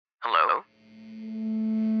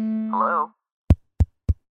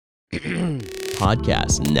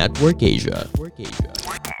Podcast Network Asia.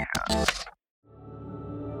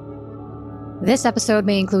 This episode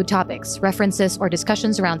may include topics, references, or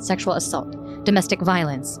discussions around sexual assault, domestic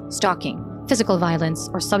violence, stalking, physical violence,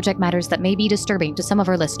 or subject matters that may be disturbing to some of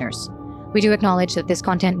our listeners. We do acknowledge that this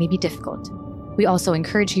content may be difficult. We also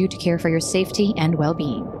encourage you to care for your safety and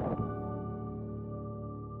well-being.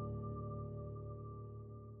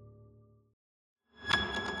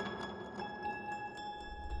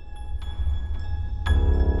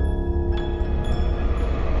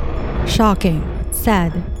 Shocking,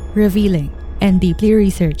 sad, revealing, and deeply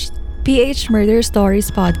researched, PH Murder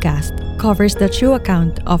Stories podcast covers the true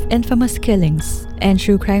account of infamous killings and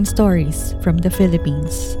true crime stories from the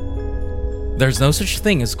Philippines. There's no such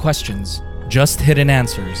thing as questions, just hidden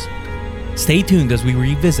answers. Stay tuned as we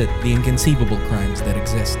revisit the inconceivable crimes that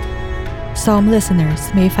exist. Some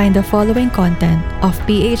listeners may find the following content of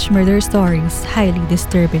PH Murder Stories highly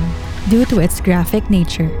disturbing due to its graphic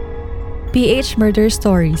nature. PH Murder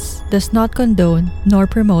Stories does not condone nor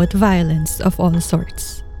promote violence of all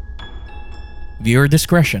sorts. Viewer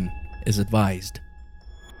discretion is advised.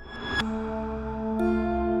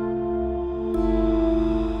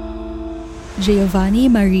 Giovanni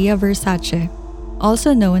Maria Versace,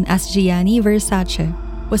 also known as Gianni Versace,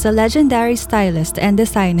 was a legendary stylist and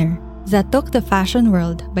designer that took the fashion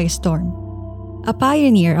world by storm. A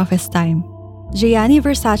pioneer of his time, Gianni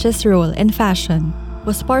Versace's role in fashion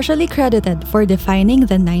was partially credited for defining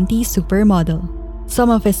the 90s supermodel, some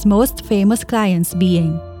of his most famous clients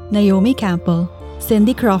being Naomi Campbell,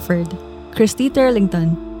 Cindy Crawford, Christy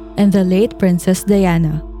Turlington, and the late Princess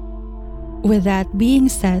Diana. With that being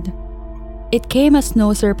said, it came as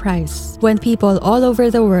no surprise when people all over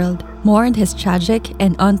the world mourned his tragic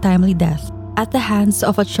and untimely death at the hands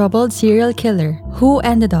of a troubled serial killer who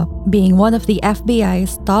ended up being one of the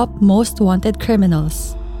FBI's top most wanted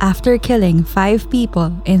criminals after killing 5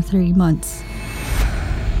 people in 3 months.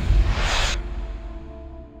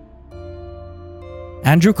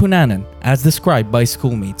 Andrew Cunanan, as described by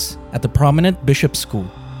schoolmates at the prominent Bishop School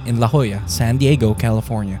in La Jolla, San Diego,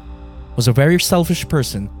 California, was a very selfish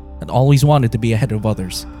person that always wanted to be ahead of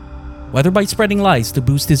others, whether by spreading lies to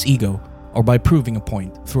boost his ego or by proving a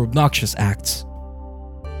point through obnoxious acts.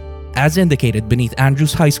 As indicated beneath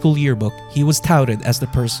Andrew's high school yearbook, he was touted as the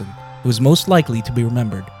person who was most likely to be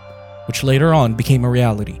remembered, which later on became a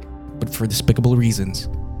reality, but for despicable reasons,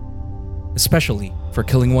 especially for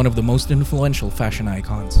killing one of the most influential fashion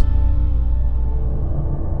icons.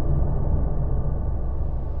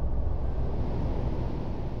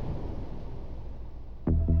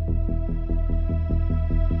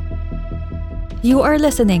 You are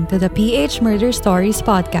listening to the PH Murder Stories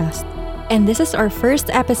podcast, and this is our first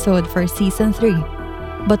episode for Season 3.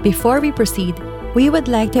 But before we proceed, we would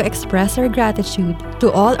like to express our gratitude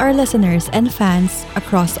to all our listeners and fans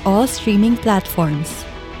across all streaming platforms,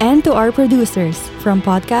 and to our producers from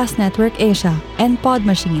Podcast Network Asia and Pod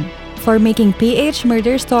Machine for making PH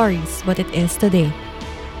Murder Stories what it is today.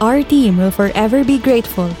 Our team will forever be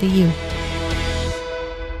grateful to you.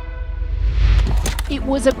 It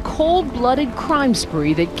was a cold-blooded crime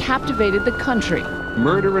spree that captivated the country.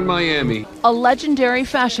 Murder in Miami. A legendary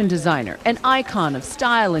fashion designer, an icon of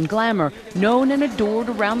style and glamour, known and adored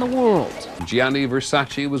around the world. Gianni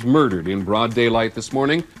Versace was murdered in broad daylight this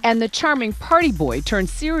morning. And the charming party boy turned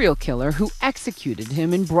serial killer who executed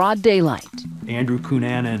him in broad daylight. Andrew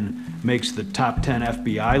Cunanan makes the top 10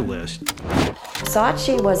 FBI list.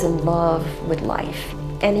 Versace was in love with life,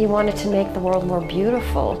 and he wanted to make the world more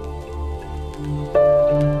beautiful.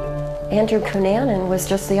 Andrew Cunanan was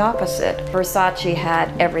just the opposite. Versace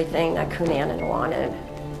had everything that Cunanan wanted: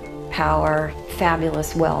 power,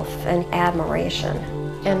 fabulous wealth, and admiration.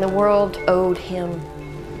 And the world owed him.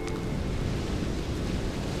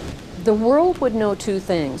 The world would know 2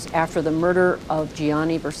 things after the murder of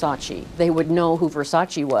Gianni Versace. They would know who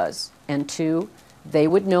Versace was, and 2, they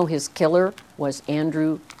would know his killer was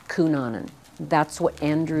Andrew Cunanan. That's what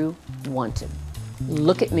Andrew wanted.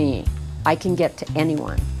 Look at me. I can get to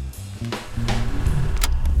anyone.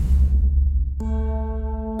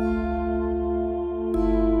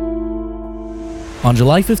 On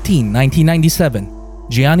July 15, 1997,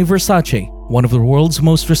 Gianni Versace, one of the world's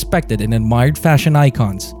most respected and admired fashion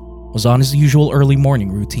icons, was on his usual early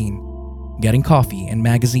morning routine, getting coffee and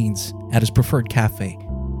magazines at his preferred cafe,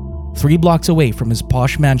 3 blocks away from his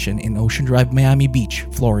posh mansion in Ocean Drive, Miami Beach,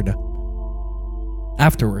 Florida.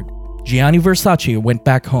 Afterward, Gianni Versace went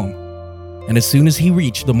back home, and as soon as he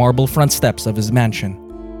reached the marble front steps of his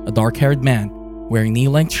mansion, a dark-haired man wearing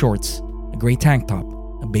knee-length shorts, a gray tank top,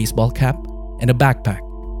 a baseball cap, and a backpack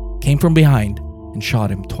came from behind and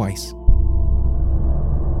shot him twice.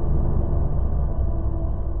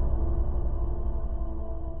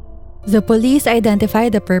 The police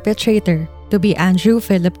identified the perpetrator to be Andrew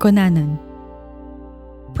Philip Cunanan.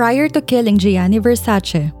 Prior to killing Gianni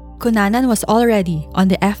Versace, Cunanan was already on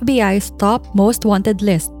the FBI's top most wanted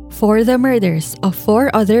list for the murders of 4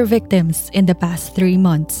 other victims in the past 3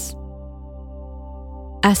 months.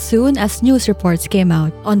 As soon as news reports came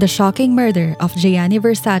out on the shocking murder of Gianni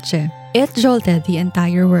Versace, it jolted the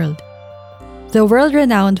entire world. The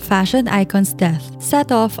world-renowned fashion icon's death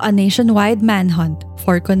set off a nationwide manhunt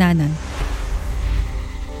for Cunanan.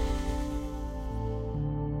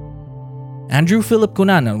 Andrew Philip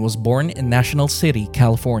Cunanan was born in National City,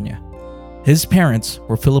 California. His parents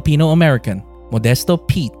were Filipino-American Modesto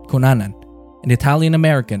Pete Cunanan and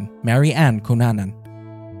Italian-American Mary Ann Cunanan.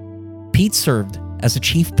 Pete served as a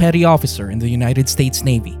chief petty officer in the United States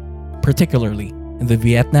Navy, particularly in the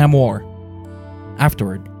Vietnam War.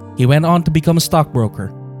 Afterward, he went on to become a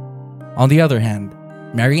stockbroker. On the other hand,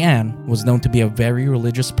 Mary Ann was known to be a very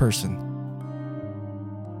religious person.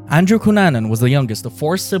 Andrew Cunanan was the youngest of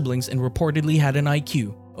 4 siblings and reportedly had an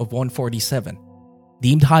IQ of 147,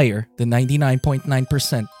 deemed higher than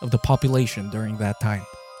 99.9% of the population during that time.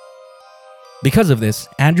 Because of this,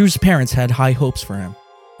 Andrew's parents had high hopes for him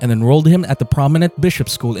and enrolled him at the prominent Bishop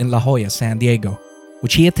School in La Jolla, San Diego,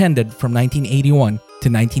 which he attended from 1981 to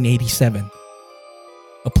 1987,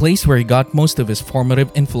 a place where he got most of his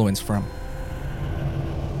formative influence from.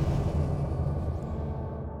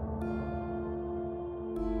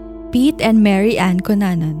 Pete and Mary Ann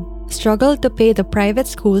Cunanan struggled to pay the private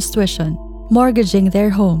school's tuition, mortgaging their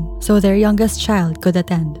home so their youngest child could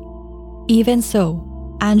attend. Even so,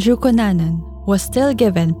 Andrew Cunanan was still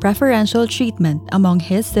given preferential treatment among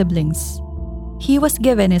his siblings. He was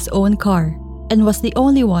given his own car and was the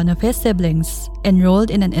only one of his siblings enrolled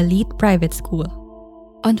in an elite private school.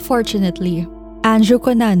 Unfortunately, Andrew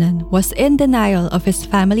Cunanan was in denial of his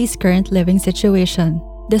family's current living situation,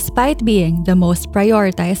 despite being the most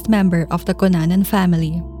prioritized member of the Cunanan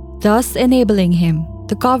family, thus enabling him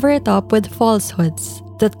to cover it up with falsehoods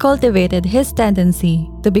that cultivated his tendency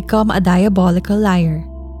to become a diabolical liar.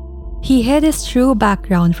 He hid his true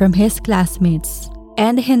background from his classmates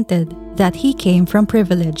and hinted that he came from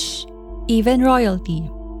privilege, even royalty.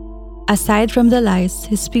 Aside from the lies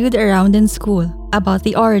he spewed around in school about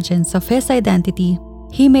the origins of his identity,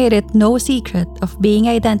 he made it no secret of being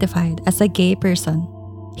identified as a gay person.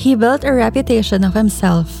 He built a reputation of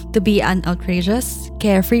himself to be an outrageous,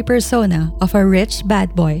 carefree persona of a rich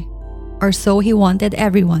bad boy, or so he wanted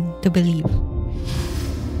everyone to believe.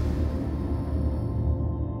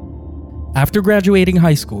 After graduating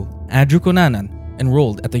high school, Andrew Cunanan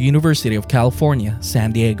enrolled at the University of California,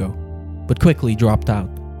 San Diego, but quickly dropped out,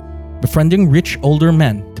 befriending rich older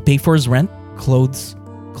men to pay for his rent, clothes,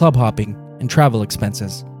 club hopping, and travel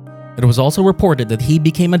expenses. It was also reported that he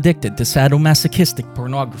became addicted to sadomasochistic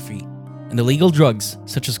pornography and illegal drugs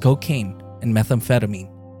such as cocaine and methamphetamine.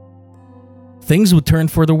 Things would turn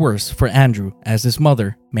for the worse for Andrew as his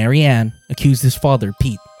mother, Mary Ann, accused his father,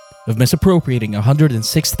 Pete, of misappropriating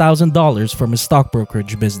 $106,000 from his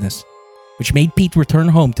stockbrokerage business, which made Pete return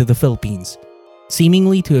home to the Philippines,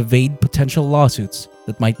 seemingly to evade potential lawsuits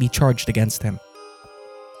that might be charged against him.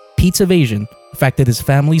 Pete's evasion affected his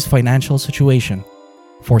family's financial situation,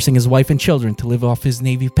 forcing his wife and children to live off his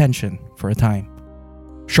Navy pension for a time.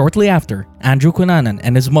 Shortly after, Andrew Cunanan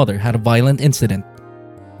and his mother had a violent incident.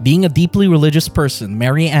 Being a deeply religious person,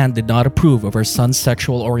 Mary Ann did not approve of her son's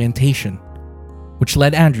sexual orientation, which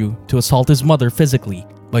led Andrew to assault his mother physically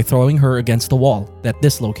by throwing her against a wall that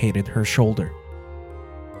dislocated her shoulder.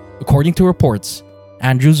 According to reports,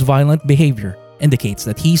 Andrew's violent behavior indicates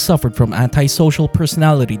that he suffered from antisocial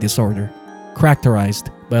personality disorder,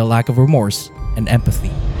 characterized by a lack of remorse and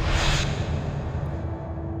empathy.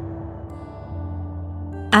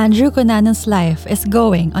 Andrew Cunanan's life is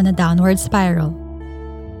going on a downward spiral.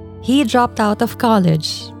 He dropped out of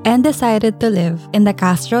college and decided to live in the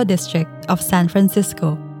Castro district of San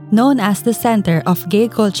Francisco, known as the center of gay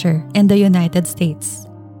culture in the United States.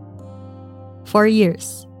 For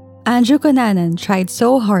years, Andrew Cunanan tried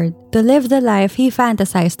so hard to live the life he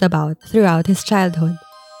fantasized about throughout his childhood.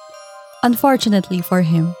 Unfortunately for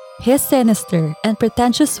him, his sinister and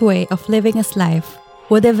pretentious way of living his life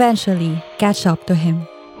would eventually catch up to him.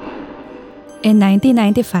 In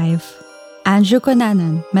 1995, Andrew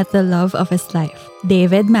Cunanan met the love of his life,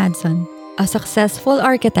 David Madson, a successful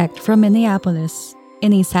architect from Minneapolis,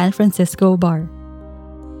 in a San Francisco bar.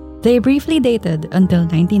 They briefly dated until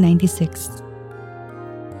 1996.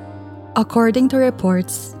 According to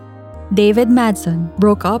reports, David Madson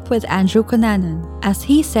broke up with Andrew Cunanan as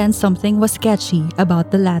he sensed something was sketchy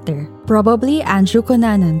about the latter, probably Andrew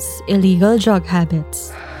Cunanan's illegal drug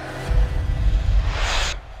habits.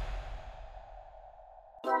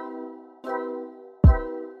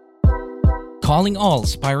 Calling all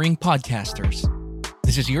aspiring podcasters.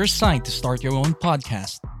 This is your sign to start your own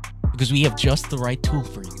podcast because we have just the right tool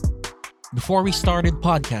for you. Before we started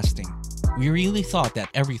podcasting, we really thought that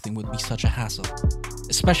everything would be such a hassle,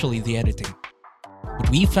 especially the editing. But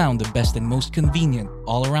we found the best and most convenient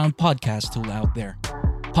all-around podcast tool out there,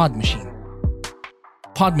 Podmachine.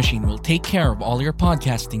 Podmachine will take care of all your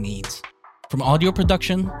podcasting needs, from audio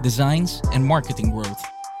production, designs, and marketing growth.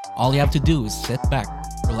 All you have to do is sit back,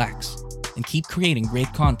 relax, and keep creating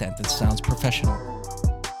great content that sounds professional.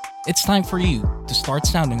 It's time for you to start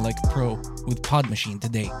sounding like a pro with Podmachine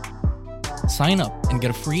today. Sign up and get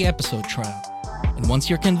a free episode trial. And once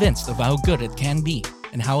you're convinced of how good it can be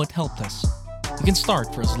and how it helped us, you can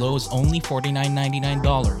start for as low as only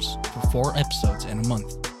 $49.99 for 4 episodes in a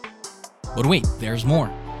month. But wait, there's more.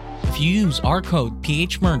 If you use our code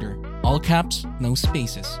PHMurder, all caps, no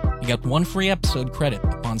spaces, you get 1 free episode credit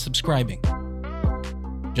upon subscribing.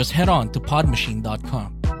 Just head on to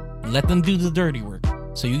podmachine.com and let them do the dirty work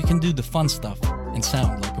so you can do the fun stuff and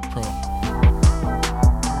sound like a pro.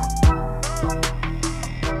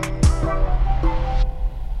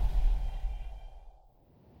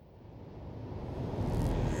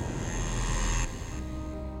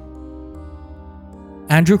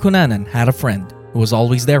 Andrew Cunanan had a friend who was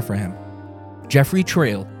always there for him. Jeffrey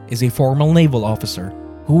Trail is a former naval officer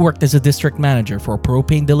who worked as a district manager for a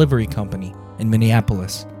propane delivery company in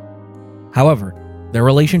Minneapolis. However, their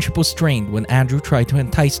relationship was strained when Andrew tried to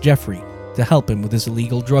entice Jeffrey to help him with his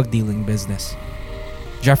illegal drug dealing business.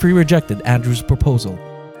 Jeffrey rejected Andrew's proposal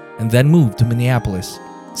and then moved to Minneapolis,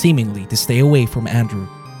 seemingly to stay away from Andrew.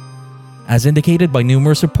 As indicated by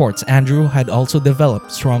numerous reports, Andrew had also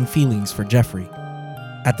developed strong feelings for Jeffrey.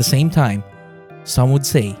 At the same time, some would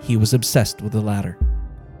say he was obsessed with the latter.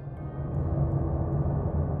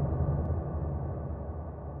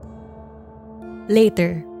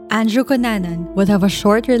 Later, Andrew Cunanan would have a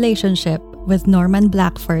short relationship with Norman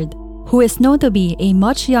Blackford, who is known to be a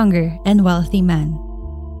much younger and wealthy man.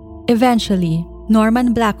 Eventually,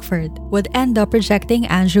 Norman Blackford would end up rejecting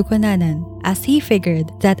Andrew Cunanan as he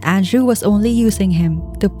figured that Andrew was only using him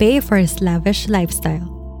to pay for his lavish lifestyle.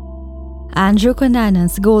 Andrew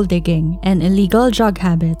Cunanan's gold digging and illegal drug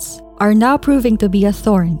habits are now proving to be a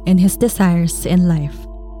thorn in his desires in life.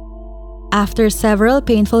 After several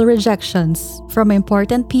painful rejections from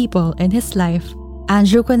important people in his life,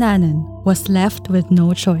 Andrew Cunanan was left with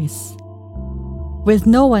no choice. With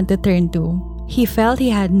no one to turn to, he felt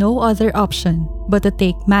he had no other option but to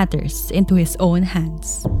take matters into his own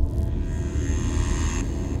hands.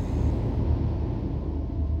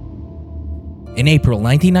 In April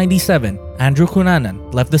 1997, Andrew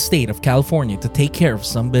Cunanan left the state of California to take care of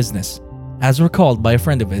some business. As recalled by a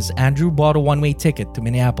friend of his, Andrew bought a one-way ticket to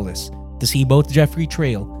Minneapolis to see both Jeffrey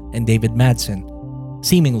Trail and David Madsen,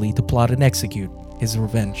 seemingly to plot and execute his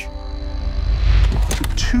revenge.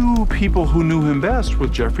 2 people who knew him best were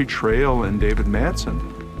Jeffrey Trail and David Madsen.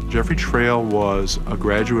 Jeffrey Trail was a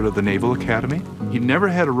graduate of the Naval Academy. He never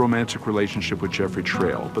had a romantic relationship with Jeffrey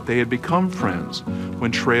Trail, but they had become friends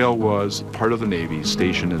when Trail was part of the Navy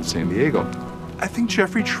stationed in San Diego. I think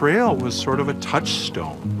Jeffrey Trail was sort of a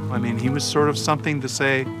touchstone. I mean, he was sort of something to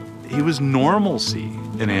say, he was normalcy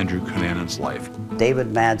in Andrew Cunanan's life.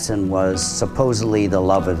 David Madsen was supposedly the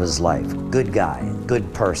love of his life. Good guy,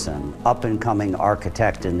 good person, up-and-coming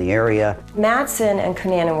architect in the area. Madsen and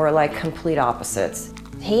Cunanan were like complete opposites.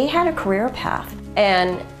 He had a career path,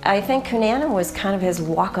 and I think Cunanan was kind of his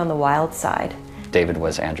walk on the wild side. David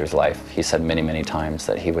was Andrew's life. He said many, many times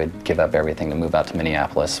that he would give up everything to move out to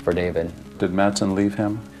Minneapolis for David. Did Madsen leave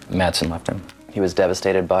him? Madsen left him. He was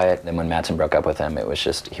devastated by it. Then when Madsen broke up with him, it was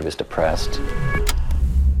just, he was depressed.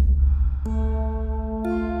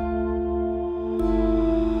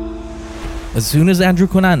 As soon as Andrew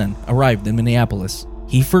Cunanan arrived in Minneapolis,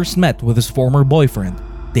 he first met with his former boyfriend,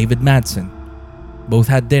 David Madsen. Both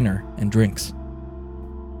had dinner and drinks.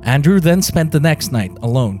 Andrew then spent the next night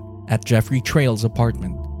alone at Jeffrey Trail's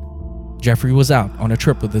apartment. Jeffrey was out on a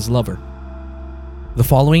trip with his lover. The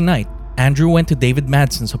following night, Andrew went to David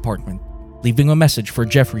Madsen's apartment, leaving a message for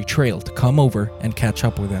Jeffrey Trail to come over and catch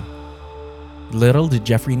up with him. Little did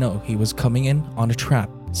Jeffrey know he was coming in on a trap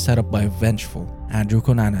set up by a vengeful Andrew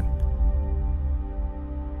Cunanan.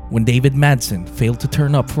 When David Madsen failed to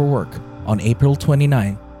turn up for work on April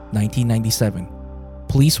 29, 1997,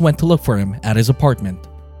 police went to look for him at his apartment.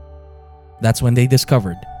 That's when they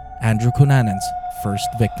discovered Andrew Cunanan's first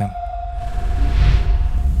victim.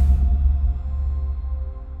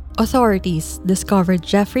 Authorities discovered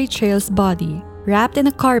Jeffrey Trail's body wrapped in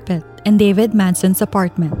a carpet in David Madsen's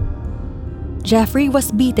apartment. Jeffrey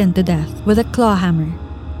was beaten to death with a claw hammer.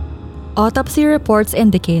 Autopsy reports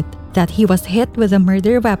indicate that he was hit with a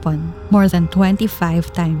murder weapon more than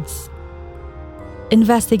 25 times.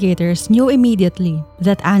 Investigators knew immediately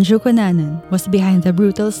that Andrew Cunanan was behind the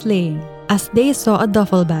brutal slaying as they saw a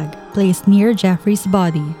duffel bag placed near Jeffrey's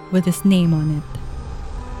body with his name on it.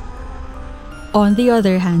 On the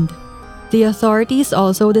other hand, the authorities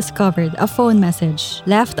also discovered a phone message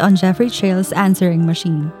left on Jeffrey Trail's answering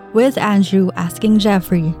machine, with Andrew asking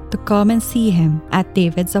Jeffrey to come and see him at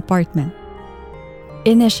David's apartment.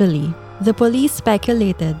 Initially, the police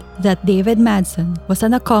speculated that David Madsen was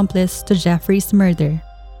an accomplice to Jeffrey's murder,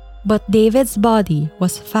 but David's body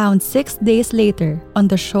was found 6 days later on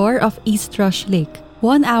the shore of East Rush Lake,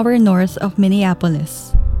 1 hour north of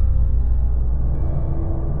Minneapolis.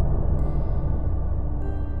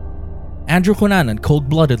 Andrew Cunanan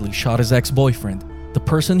cold-bloodedly shot his ex-boyfriend, the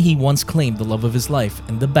person he once claimed the love of his life,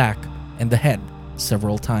 in the back and the head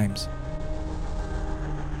several times.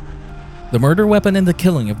 The murder weapon in the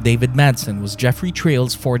killing of David Madsen was Jeffrey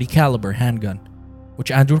Trail's .40 caliber handgun,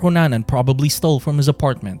 which Andrew Cunanan probably stole from his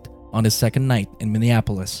apartment on his second night in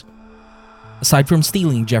Minneapolis. Aside from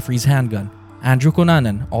stealing Jeffrey's handgun, Andrew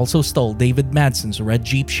Cunanan also stole David Madsen's red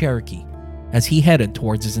Jeep Cherokee as he headed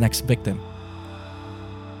towards his next victim.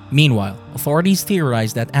 Meanwhile, authorities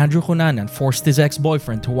theorized that Andrew Cunanan forced his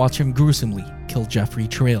ex-boyfriend to watch him gruesomely kill Jeffrey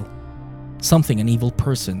Trail, something an evil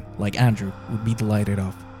person like Andrew would be delighted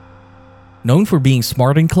of. Known for being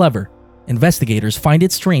smart and clever, investigators find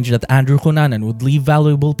it strange that Andrew Cunanan would leave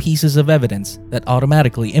valuable pieces of evidence that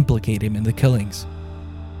automatically implicate him in the killings.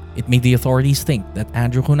 It made the authorities think that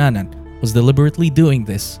Andrew Cunanan was deliberately doing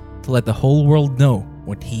this to let the whole world know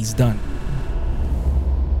what he's done.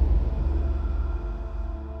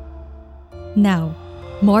 Now,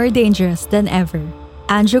 more dangerous than ever,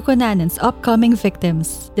 Andrew Cunanan's upcoming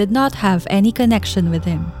victims did not have any connection with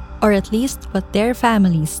him, or at least what their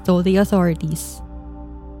families told the authorities.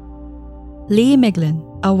 Lee Miglin,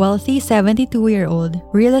 a wealthy 72-year-old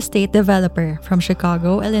real estate developer from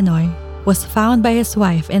Chicago, Illinois, was found by his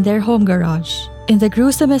wife in their home garage in the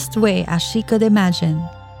gruesomest way as she could imagine,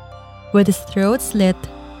 with his throat slit,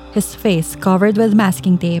 his face covered with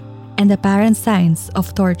masking tape, and apparent signs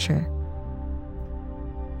of torture.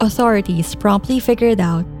 Authorities promptly figured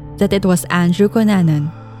out that it was Andrew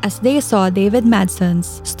Cunanan as they saw David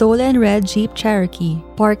Madsen's stolen red Jeep Cherokee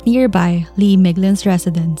parked nearby Lee Miglin's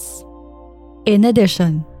residence. In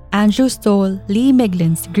addition, Andrew stole Lee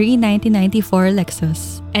Miglin's green 1994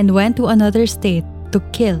 Lexus and went to another state to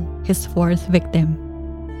kill his fourth victim.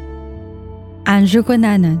 Andrew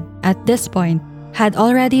Cunanan, at this point, had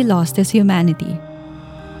already lost his humanity.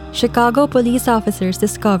 Chicago police officers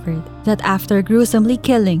discovered that after gruesomely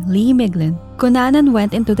killing Lee Miglin, Cunanan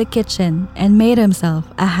went into the kitchen and made himself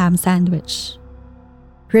a ham sandwich.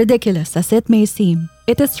 Ridiculous as it may seem,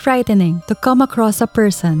 it is frightening to come across a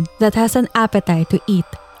person that has an appetite to eat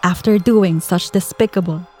after doing such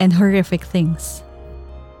despicable and horrific things.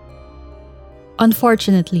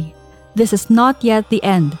 Unfortunately, this is not yet the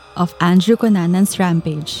end of Andrew Cunanan's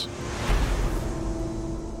rampage.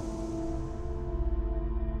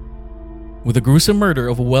 With the gruesome murder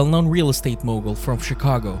of a well-known real estate mogul from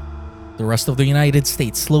Chicago, the rest of the United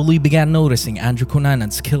States slowly began noticing Andrew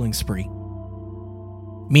Cunanan's killing spree.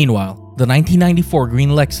 Meanwhile, the 1994 green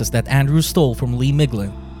Lexus that Andrew stole from Lee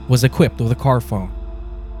Miglin was equipped with a car phone.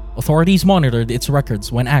 Authorities monitored its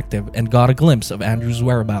records when active and got a glimpse of Andrew's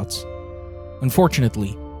whereabouts.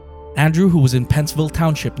 Unfortunately, Andrew, who was in Pennsville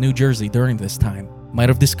Township, New Jersey during this time, might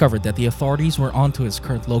have discovered that the authorities were onto his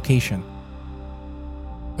current location.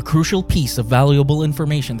 A crucial piece of valuable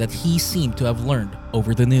information that he seemed to have learned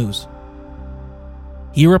over the news.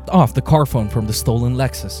 He ripped off the car phone from the stolen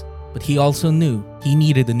Lexus, but he also knew he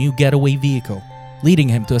needed a new getaway vehicle, leading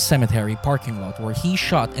him to a cemetery parking lot where he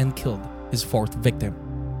shot and killed his fourth victim,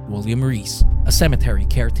 William Reese, a cemetery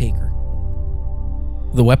caretaker.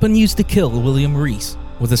 The weapon used to kill William Reese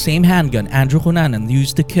was the same handgun Andrew Cunanan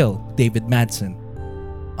used to kill David Madsen.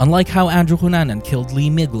 Unlike how Andrew Cunanan killed Lee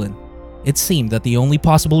Miglin, it seemed that the only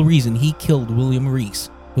possible reason he killed William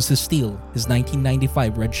Reese was to steal his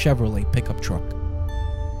 1995 red Chevrolet pickup truck.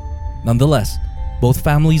 Nonetheless, both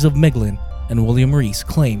families of Miglin and William Reese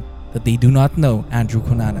claim that they do not know Andrew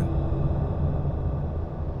Cunanan.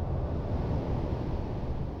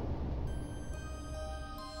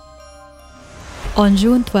 On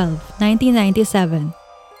June 12, 1997,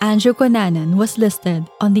 Andrew Cunanan was listed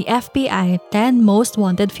on the FBI 10 Most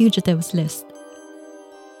Wanted Fugitives list.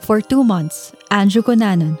 For 2 months, Andrew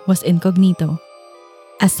Cunanan was incognito.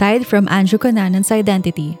 Aside from Andrew Cunanan's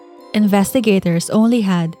identity, investigators only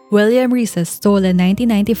had William Reese's stolen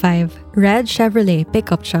 1995 red Chevrolet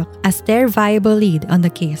pickup truck as their viable lead on the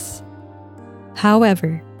case.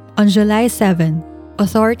 However, On July 7,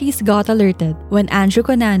 authorities got alerted when Andrew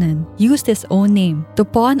Cunanan used his own name to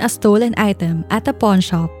pawn a stolen item at a pawn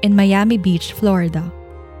shop in Miami Beach, Florida.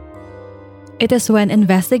 It is when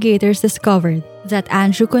investigators discovered that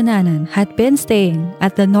Andrew Cunanan had been staying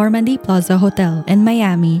at the Normandy Plaza Hotel in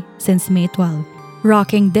Miami since May 12,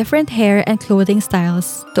 rocking different hair and clothing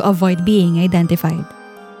styles to avoid being identified.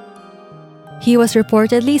 He was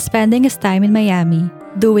reportedly spending his time in Miami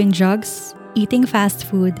doing drugs, eating fast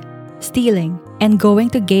food, stealing, and going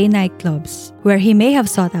to gay nightclubs where he may have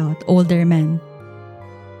sought out older men.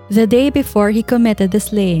 The day before he committed the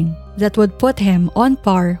slaying that would put him on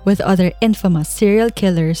par with other infamous serial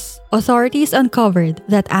killers, authorities uncovered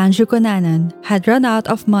that Andrew Cunanan had run out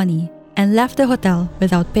of money and left the hotel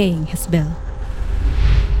without paying his bill.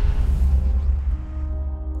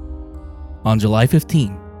 On July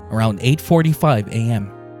 15, around 8:45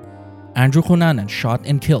 a.m., Andrew Cunanan shot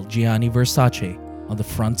and killed Gianni Versace on the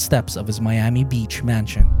front steps of his Miami Beach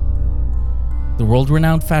mansion. The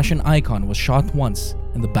world-renowned fashion icon was shot once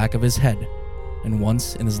in the back of his head and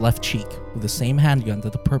once in his left cheek with the same handgun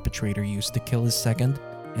that the perpetrator used to kill his second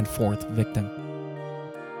and fourth victim.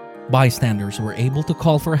 Bystanders were able to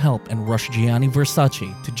call for help and rush Gianni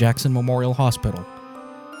Versace to Jackson Memorial Hospital.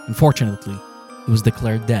 Unfortunately, he was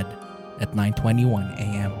declared dead at 9:21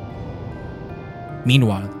 a.m.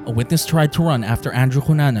 Meanwhile, a witness tried to run after Andrew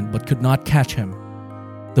Cunanan but could not catch him.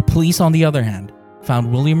 The police, on the other hand, found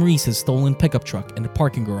William Reese's stolen pickup truck in the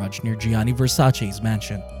parking garage near Gianni Versace's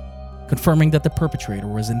mansion, confirming that the perpetrator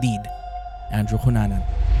was indeed Andrew Cunanan.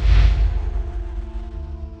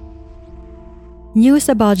 News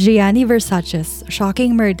about Gianni Versace's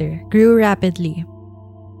shocking murder grew rapidly.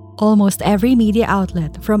 Almost every media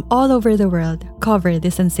outlet from all over the world covered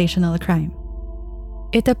the sensational crime.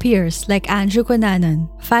 It appears like Andrew Cunanan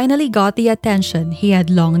finally got the attention he had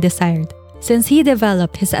long desired, since he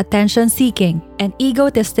developed his attention-seeking and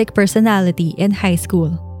egotistic personality in high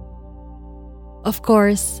school. Of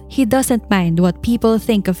course, he doesn't mind what people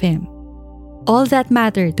think of him. All that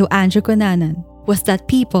mattered to Andrew Cunanan was that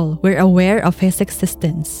people were aware of his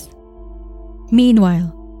existence.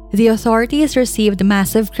 Meanwhile, the authorities received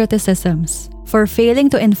massive criticisms for failing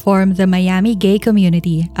to inform the Miami gay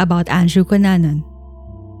community about Andrew Cunanan.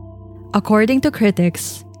 According to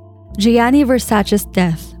critics, Gianni Versace's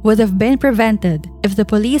death would have been prevented if the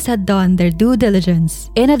police had done their due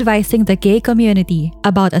diligence in advising the gay community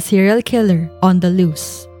about a serial killer on the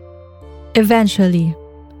loose. Eventually,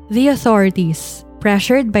 the authorities,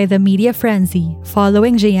 pressured by the media frenzy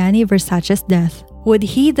following Gianni Versace's death, would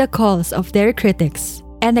heed the calls of their critics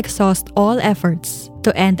and exhaust all efforts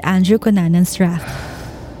to end Andrew Cunanan's wrath.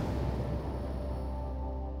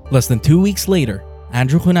 Less than 2 weeks later,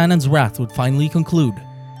 Andrew Cunanan's wrath would finally conclude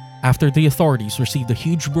after the authorities received a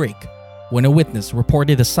huge break when a witness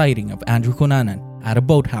reported a sighting of Andrew Cunanan at a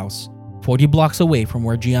boathouse 40 blocks away from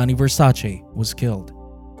where Gianni Versace was killed.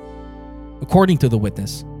 According to the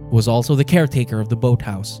witness, who was also the caretaker of the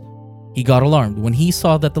boathouse, he got alarmed when he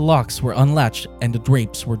saw that the locks were unlatched and the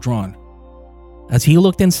drapes were drawn. As he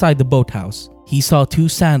looked inside the boathouse, he saw 2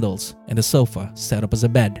 sandals and a sofa set up as a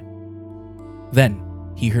bed. Then,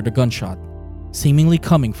 he heard a gunshot, seemingly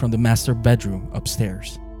coming from the master bedroom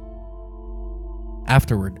upstairs.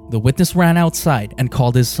 Afterward, the witness ran outside and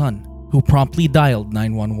called his son, who promptly dialed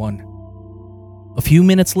 911. A few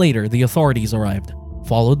minutes later, the authorities arrived,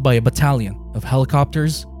 followed by a battalion of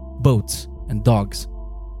helicopters, boats, and dogs.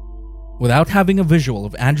 Without having a visual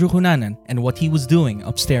of Andrew Cunanan and what he was doing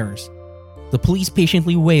upstairs, the police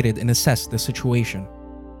patiently waited and assessed the situation.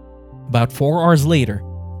 About 4 hours later,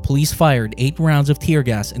 police fired 8 rounds of tear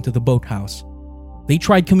gas into the boathouse. They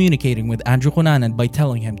tried communicating with Andrew Cunanan by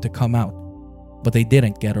telling him to come out, but they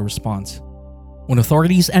didn't get a response. When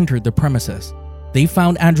authorities entered the premises, they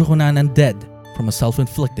found Andrew Cunanan dead from a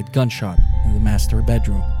self-inflicted gunshot in the master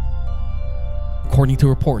bedroom. According to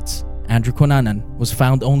reports, Andrew Cunanan was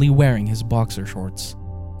found only wearing his boxer shorts,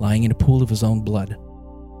 lying in a pool of his own blood.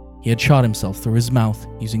 He had shot himself through his mouth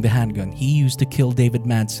using the handgun he used to kill David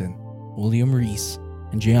Madsen, William Reese,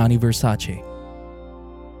 and Gianni Versace.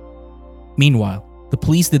 Meanwhile, the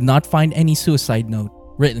police did not find any suicide note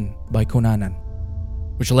written by Cunanan,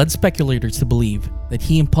 which led speculators to believe that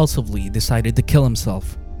he impulsively decided to kill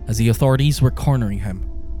himself as the authorities were cornering him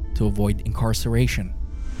to avoid incarceration.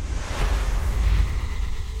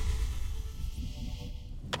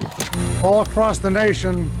 All across the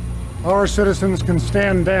nation, our citizens can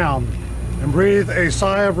stand down and breathe a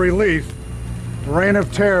sigh of relief. The reign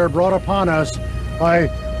of terror brought upon us by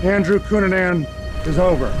Andrew Cunanan is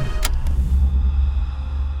over.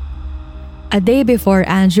 A day before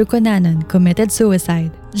Andrew Cunanan committed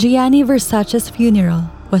suicide, Gianni Versace's funeral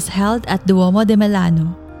was held at Duomo de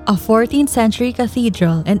Milano, a 14th century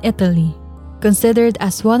cathedral in Italy, considered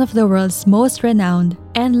as one of the world's most renowned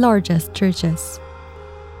and largest churches.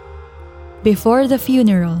 Before the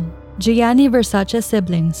funeral, Gianni Versace's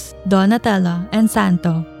siblings, Donatella and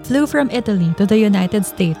Santo, flew from Italy to the United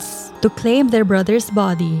States to claim their brother's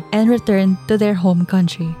body and return to their home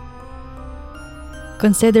country.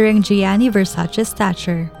 Considering Gianni Versace's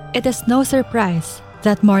stature, it is no surprise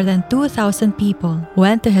that more than 2,000 people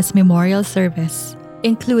went to his memorial service,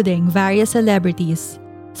 including various celebrities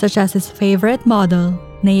such as his favorite model,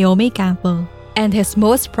 Naomi Campbell, and his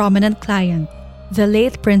most prominent client, the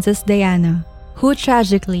late Princess Diana, who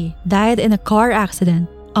tragically died in a car accident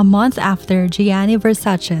a month after Gianni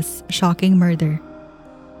Versace's shocking murder.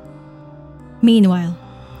 Meanwhile,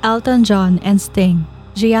 Elton John and Sting,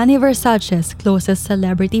 Gianni Versace's closest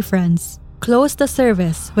celebrity friends, closed the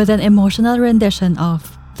service with an emotional rendition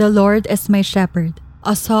of "The Lord is My Shepherd,"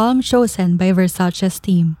 a song chosen by Versace's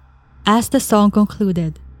team. As the song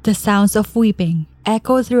concluded, the sounds of weeping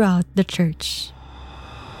echoed throughout the church.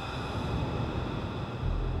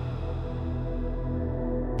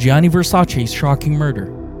 Gianni Versace's shocking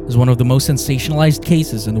murder is one of the most sensationalized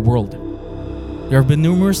cases in the world. There have been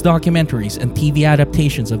numerous documentaries and TV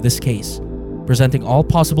adaptations of this case, presenting all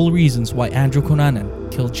possible reasons why Andrew Cunanan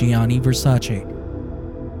killed Gianni Versace.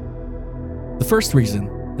 The first reason,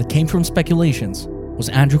 that came from speculations, was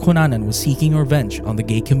Andrew Cunanan was seeking revenge on the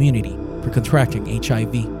gay community for contracting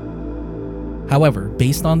HIV. However,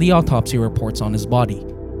 based on the autopsy reports on his body,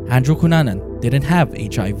 Andrew Cunanan didn't have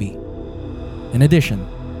HIV. In addition,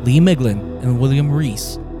 Lee Miglin and William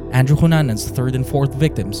Reese, Andrew Cunanan's third and fourth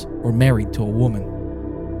victims, were married to a woman.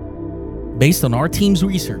 Based on our team's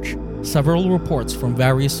research, several reports from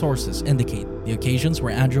various sources indicate the occasions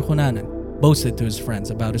where Andrew Cunanan boasted to his friends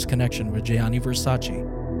about his connection with Gianni Versace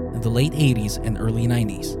in the late 80s and early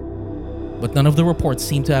 90s. But none of the reports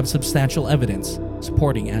seem to have substantial evidence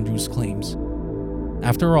supporting Andrew's claims.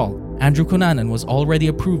 After all, Andrew Cunanan was already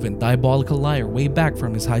a proven diabolical liar way back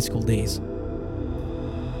from his high school days.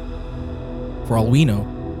 For all we know,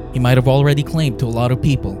 he might have already claimed to a lot of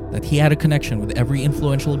people that he had a connection with every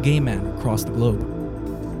influential gay man across the globe.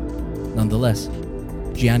 Nonetheless,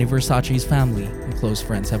 Gianni Versace's family and close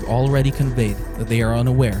friends have already conveyed that they are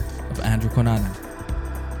unaware of Andrew Cunanan.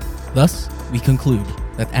 Thus, we conclude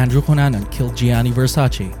that Andrew Cunanan killed Gianni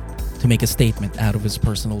Versace to make a statement out of his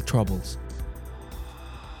personal troubles.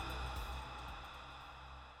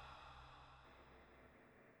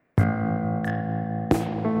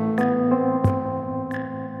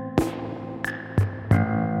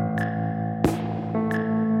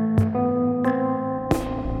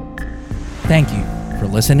 Thank you for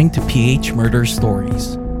listening to PH Murder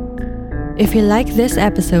Stories. If you like this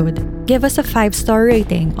episode, give us a 5-star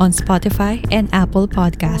rating on Spotify and Apple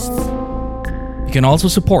Podcasts. You can also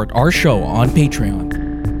support our show on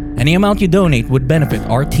Patreon. Any amount you donate would benefit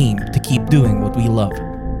our team to keep doing what we love,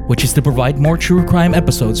 which is to provide more true crime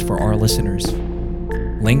episodes for our listeners.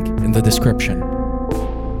 Link in the description.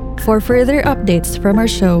 For further updates from our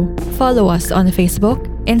show, follow us on Facebook,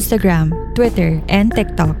 Instagram, Twitter, and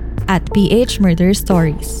TikTok at PH Murder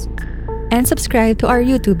Stories. And subscribe to our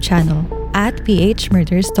YouTube channel at PH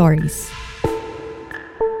Murder Stories.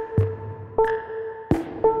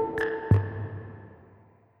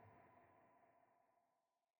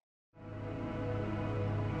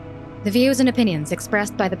 The views and opinions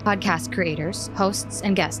expressed by the podcast creators, hosts,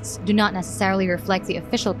 and guests do not necessarily reflect the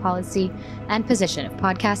official policy and position of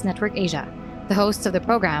Podcast Network Asia, the hosts of the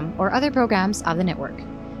program, or other programs of the network.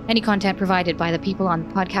 Any content provided by the people on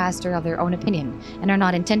the podcast are of their own opinion and are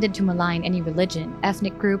not intended to malign any religion,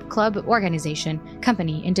 ethnic group, club, organization,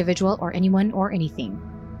 company, individual, or anyone or anything.